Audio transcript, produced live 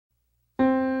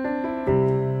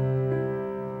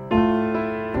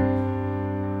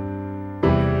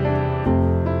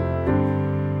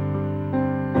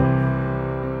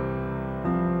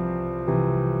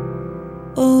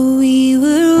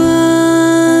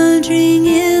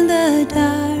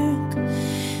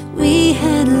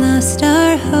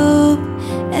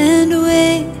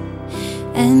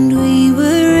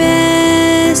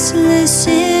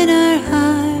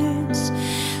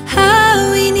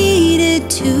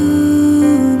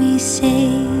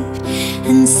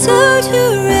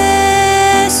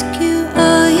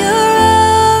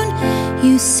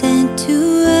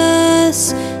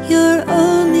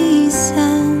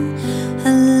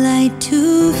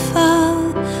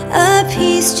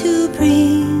rejoice to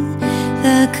bring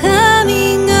the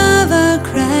coming of our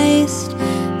Christ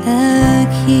the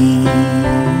King.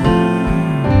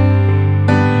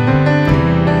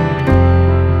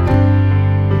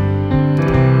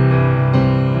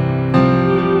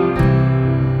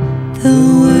 The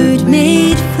Word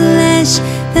made flesh,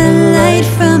 the light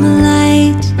from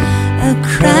light, a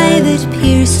cry that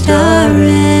pierced our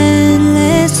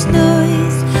endless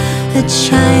noise, a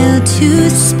child to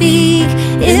speak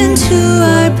into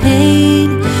our pain,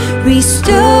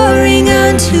 restoring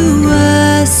unto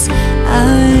us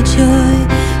our joy,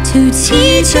 to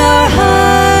teach our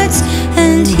hearts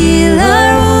and heal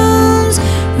our wounds,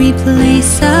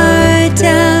 replace our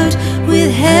doubt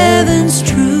with heaven's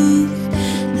truth.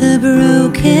 The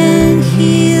broken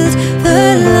healed,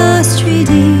 the lost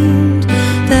redeemed,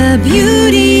 the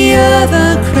beauty of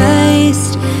our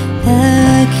Christ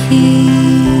the King.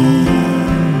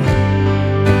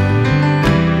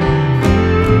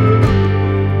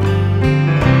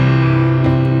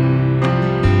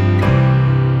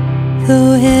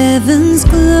 Though heaven's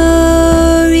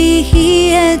glory He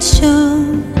had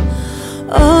shown,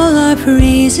 all our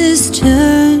praises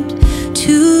turned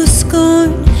to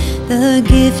scorn. The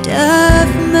gift of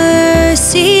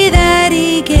mercy that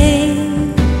He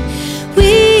gave,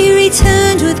 we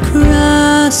returned with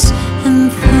cross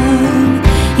and thorn.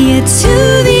 Yet to